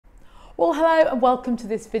Well, hello and welcome to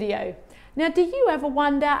this video. Now, do you ever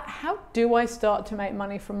wonder, how do I start to make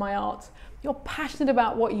money from my art? You're passionate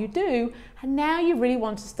about what you do and now you really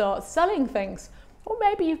want to start selling things. Or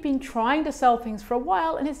maybe you've been trying to sell things for a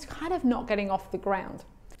while and it's kind of not getting off the ground.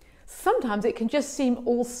 Sometimes it can just seem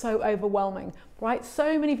all so overwhelming, right?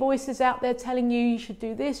 So many voices out there telling you should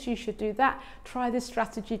do this, you should do that, try this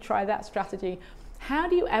strategy, try that strategy. How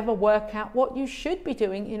do you ever work out what you should be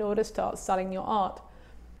doing in order to start selling your art?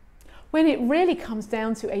 When it really comes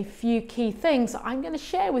down to a few key things I'm going to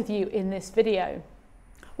share with you in this video.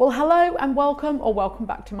 Well, hello and welcome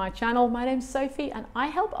back to my channel. My name's Sophie and I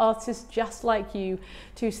help artists just like you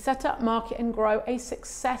to set up, market and grow a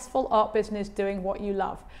successful art business doing what you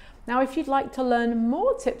love. Now, if you'd like to learn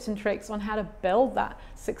more tips and tricks on how to build that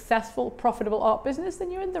successful, profitable art business,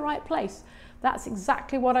 then you're in the right place. That's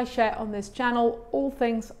exactly what I share on this channel, all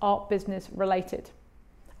things art business related.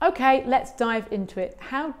 Okay, let's dive into it.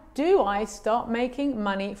 How do I start making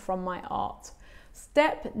money from my art?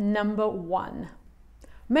 Step number one,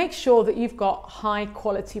 make sure that you've got high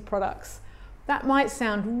quality products. That might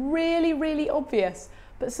sound really obvious,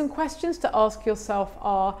 but some questions to ask yourself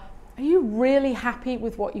are you really happy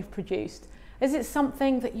with what you've produced? Is it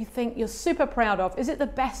something that you think you're super proud of? Is it the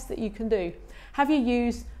best that you can do? Have you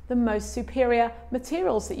used the most superior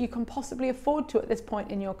materials that you can possibly afford to at this point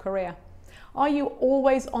in your career? Are you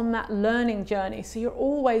always on that learning journey? So you're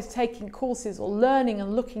always taking courses or learning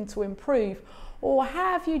and looking to improve? Or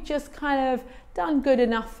have you just kind of done good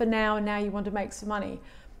enough for now and now you want to make some money?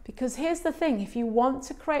 Because here's the thing, if you want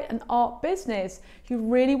to create an art business, you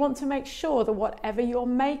really want to make sure that whatever you're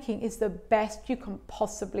making is the best you can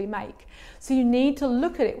possibly make. So you need to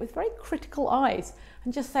look at it with very critical eyes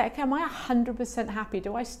and just say, okay, am I 100% happy?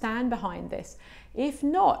 Do I stand behind this? If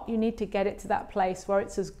not, you need to get it to that place where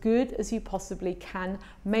it's as good as you possibly can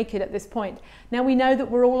make it at this point. Now, we know that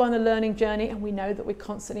we're all on a learning journey and we know that we're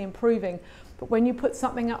constantly improving. But when you put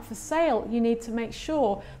something up for sale, you need to make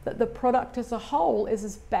sure that the product as a whole is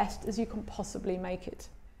as best as you can possibly make it.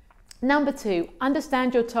 Number two,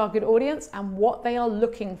 understand your target audience and what they are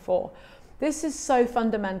looking for. This is so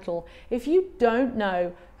fundamental. If you don't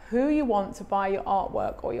know who you want to buy your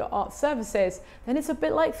artwork or your art services, then it's a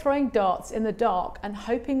bit like throwing darts in the dark and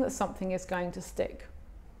hoping that something is going to stick.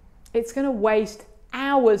 It's going to waste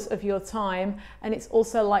hours of your time and it's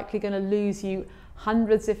also likely going to lose you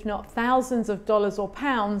hundreds, if not thousands of dollars or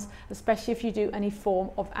pounds, especially if you do any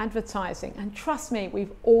form of advertising. And trust me,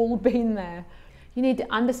 we've all been there. You need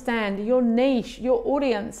to understand your niche, your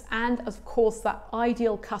audience, and of course that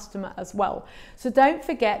ideal customer as well. So don't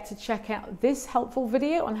forget to check out this helpful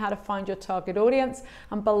video on how to find your target audience.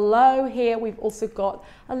 And below here, we've also got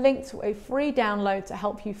a link to a free download to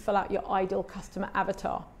help you fill out your ideal customer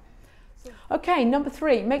avatar. Okay, number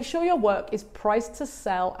three, make sure your work is priced to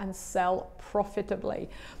sell and sell profitably.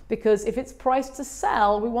 Because if it's priced to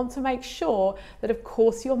sell, we want to make sure that of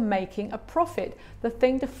course you're making a profit. The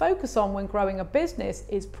thing to focus on when growing a business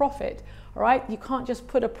is profit. All right, you can't just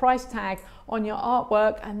put a price tag on your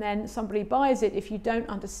artwork and then somebody buys it if you don't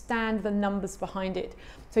understand the numbers behind it.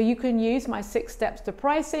 So you can use my 6 steps to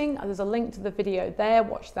pricing. There's a link to the video there,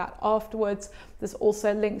 watch that afterwards. There's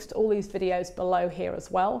also links to all these videos below here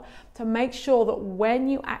as well, to make sure that when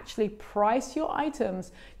you actually price your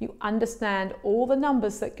items, you understand all the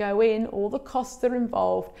numbers that go in, all the costs that are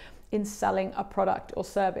involved in selling a product or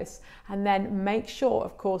service. And then make sure,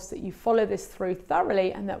 of course, that you follow this through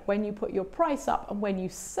thoroughly and that when you put your price up and when you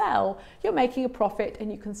sell, you're making a profit and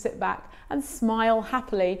you can sit back and smile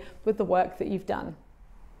happily with the work that you've done.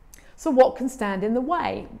 So what can stand in the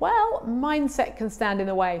way? Well, mindset can stand in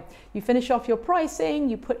the way. You finish off your pricing,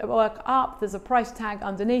 you put the work up, there's a price tag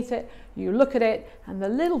underneath it, you look at it, and the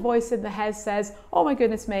little voice in the head says, oh my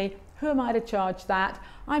goodness me, who am I to charge that?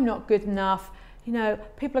 I'm not good enough. You know,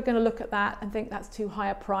 people are going to look at that and think that's too high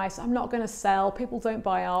a price. I'm not going to sell. People don't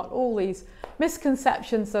buy art. All these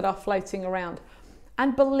misconceptions that are floating around.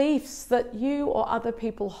 And beliefs that you or other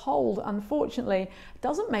people hold, unfortunately,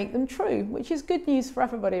 doesn't make them true, which is good news for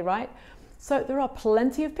everybody, right? So there are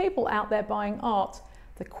plenty of people out there buying art.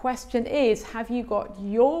 The question is, have you got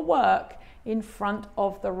your work in front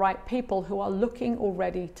of the right people who are looking or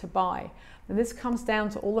ready to buy? And this comes down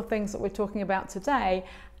to all the things that we're talking about today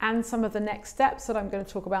and some of the next steps that I'm going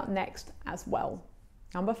to talk about next as well.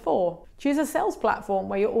 Number 4, choose a sales platform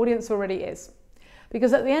where your audience already is.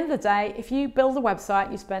 Because at the end of the day, if you build a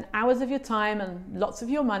website, you spend hours of your time and lots of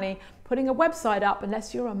your money putting a website up,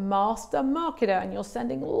 unless you're a master marketer and you're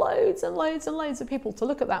sending loads and loads and loads of people to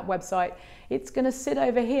look at that website, it's going to sit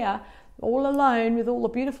over here all alone with all the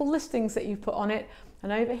beautiful listings that you've put on it.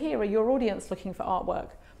 And over here are your audience looking for artwork.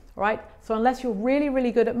 right? So unless you're really,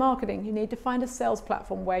 really good at marketing, you need to find a sales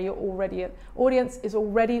platform where your audience is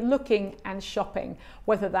already looking and shopping,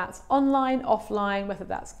 whether that's online, offline, whether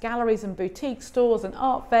that's galleries and boutique stores and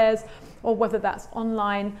art fairs, or whether that's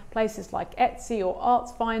online places like Etsy or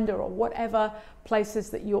Arts Finder or whatever places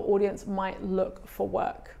that your audience might look for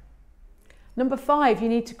work. Number 5, you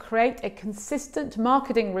need to create a consistent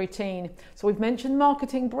marketing routine. So we've mentioned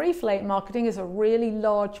marketing briefly. Marketing is a really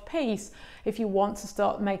large piece if you want to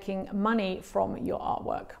start making money from your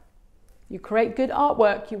artwork. You create good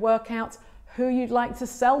artwork, you work out who you'd like to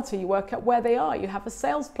sell to, you work out where they are, you have a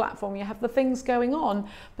sales platform, you have the things going on,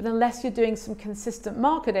 but unless you're doing some consistent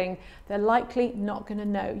marketing, they're likely not going to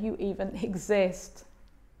know you even exist.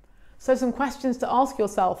 So some questions to ask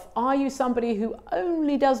yourself. Are you somebody who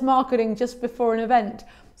only does marketing just before an event?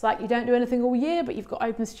 It's like you don't do anything all year, but you've got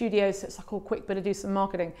open studios, so it's like, oh, quick, better do some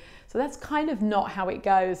marketing. So that's kind of not how it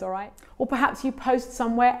goes, all right? Or perhaps you post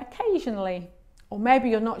somewhere occasionally, or maybe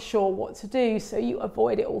you're not sure what to do, so you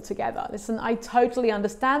avoid it altogether. Listen, I totally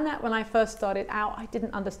understand that. When I first started out, I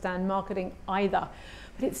didn't understand marketing either.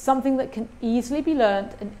 But it's something that can easily be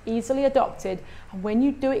learned and easily adopted, and when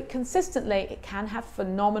you do it consistently, it can have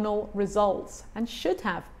phenomenal results and should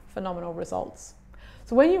have phenomenal results.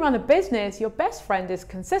 So when you run a business, your best friend is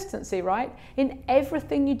consistency, right? In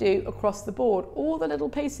everything you do across the board, all the little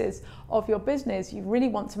pieces of your business, you really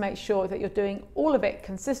want to make sure that you're doing all of it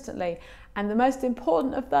consistently. And the most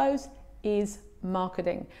important of those is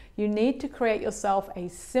marketing. You need to create yourself a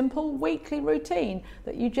simple weekly routine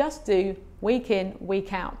that you just do week in,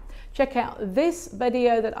 week out. Check out this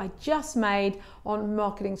video that I just made on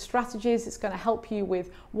marketing strategies. It's going to help you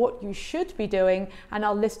with what you should be doing, and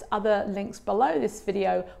I'll list other links below this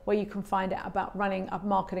video where you can find out about running a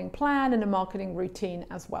marketing plan and a marketing routine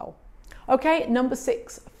as well. Okay, number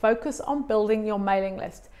 6, focus on building your mailing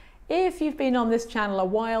list. If you've been on this channel a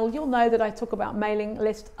while, you'll know that I talk about mailing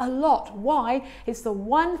list a lot. Why? It's the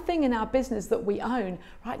one thing in our business that we own,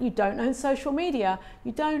 right? You don't own social media.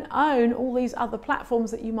 You don't own all these other platforms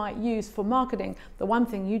that you might use for marketing. The one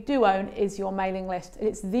thing you do own is your mailing list.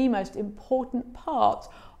 It's the most important part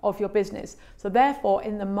of your business. So therefore,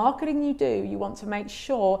 in the marketing you do, you want to make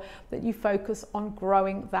sure that you focus on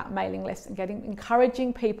growing that mailing list and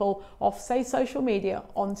encouraging people off, say, social media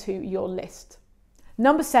onto your list.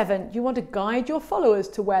 Number 7, you want to guide your followers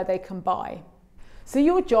to where they can buy. So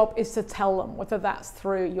your job is to tell them, whether that's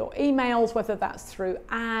through your emails, whether that's through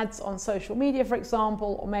ads on social media, for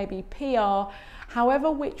example, or maybe PR, however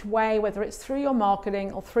which way, whether it's through your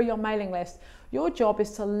marketing or through your mailing list, your job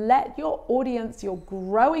is to let your audience, your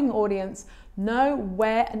growing audience, know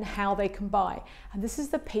where and how they can buy. And this is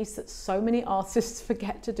the piece that so many artists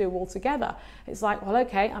forget to do altogether. It's like, well,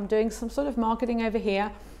 okay, I'm doing some sort of marketing over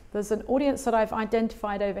here. There's an audience that I've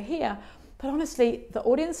identified over here, but honestly, the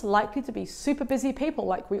audience are likely to be super busy people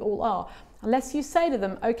like we all are. Unless you say to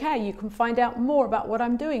them, okay, you can find out more about what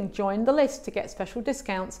I'm doing, join the list to get special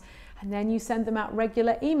discounts, and then you send them out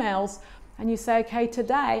regular emails and you say, okay,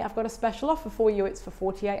 today I've got a special offer for you, it's for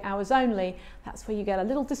 48 hours only. That's where you get a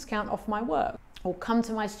little discount off my work. Or come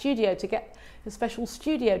to my studio to get the special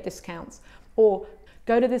studio discounts. Or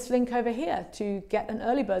go to this link over here to get an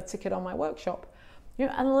early bird ticket on my workshop. You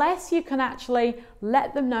know, unless you can actually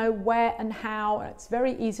let them know where and how, and it's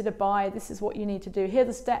very easy to buy, this is what you need to do, here are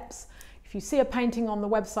the steps. If you see a painting on the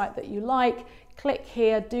website that you like, click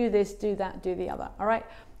here, do this, do that, do the other, all right?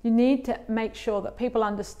 You need to make sure that people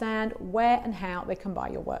understand where and how they can buy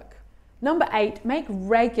your work. Number 8, make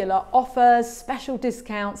regular offers, special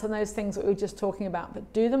discounts, and those things that we were just talking about,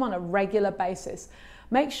 but do them on a regular basis.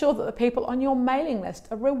 Make sure that the people on your mailing list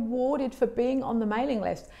are rewarded for being on the mailing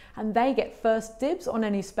list and they get first dibs on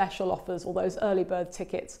any special offers or those early bird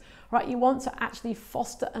tickets, right? You want to actually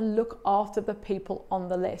foster and look after the people on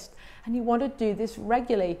the list, and you want to do this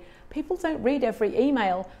regularly. People don't read every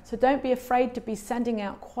email, so don't be afraid to be sending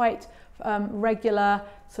out quite regular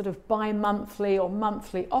sort of bi-monthly or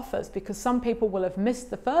monthly offers, because some people will have missed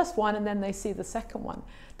the first one and then they see the second one.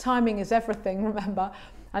 Timing is everything, remember?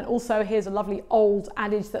 And also, here's a lovely old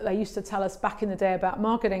adage that they used to tell us back in the day about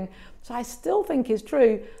marketing, which I still think is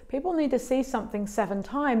true. People need to see something 7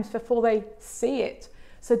 times before they see it.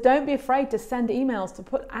 So don't be afraid to send emails, to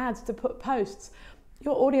put ads, to put posts.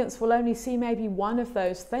 Your audience will only see maybe one of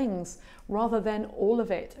those things rather than all of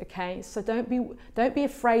it, okay? So don't be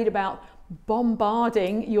afraid about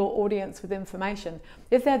bombarding your audience with information.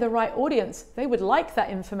 If they're the right audience, they would like that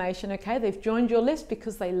information, okay? They've joined your list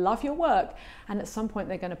because they love your work, and at some point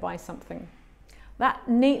they're going to buy something. That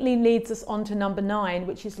neatly leads us on to number 9,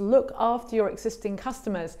 which is look after your existing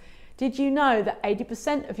customers. Did you know that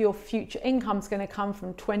 80% of your future income is going to come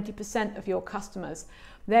from 20% of your customers?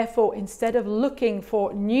 Therefore, instead of looking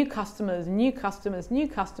for new customers,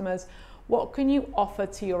 what can you offer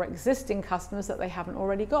to your existing customers that they haven't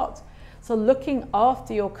already got? So looking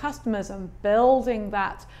after your customers and building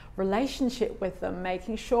that relationship with them,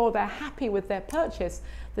 making sure they're happy with their purchase,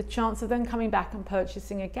 the chance of them coming back and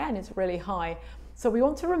purchasing again is really high. So we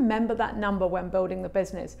want to remember that number when building the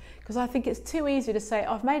business, because I think it's too easy to say,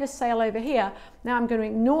 I've made a sale over here, now I'm going to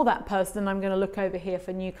ignore that person and I'm going to look over here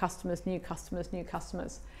for new customers.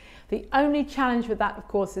 The only challenge with that, of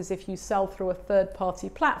course, is if you sell through a third-party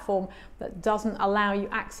platform that doesn't allow you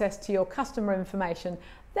access to your customer information,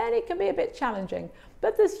 then it can be a bit challenging.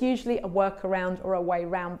 But there's usually a workaround or a way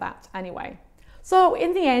around that anyway. So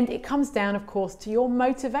in the end, it comes down, of course, to your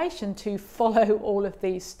motivation to follow all of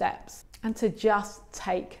these steps and to just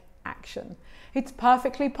take action. It's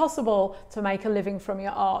perfectly possible to make a living from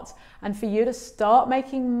your art, and for you to start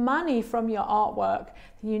making money from your artwork,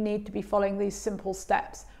 you need to be following these simple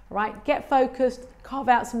steps. Right? Get focused, carve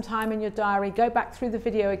out some time in your diary, go back through the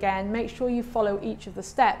video again, make sure you follow each of the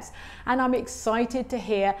steps. And I'm excited to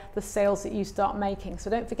hear the sales that you start making. So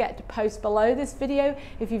don't forget to post below this video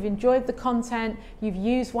if you've enjoyed the content, you've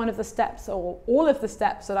used one of the steps or all of the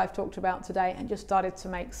steps that I've talked about today and just started to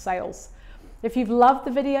make sales. If you've loved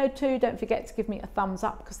the video too, don't forget to give me a thumbs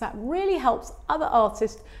up, because that really helps other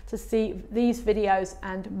artists to see these videos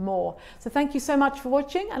and more. So thank you so much for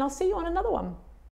watching, and I'll see you on another one.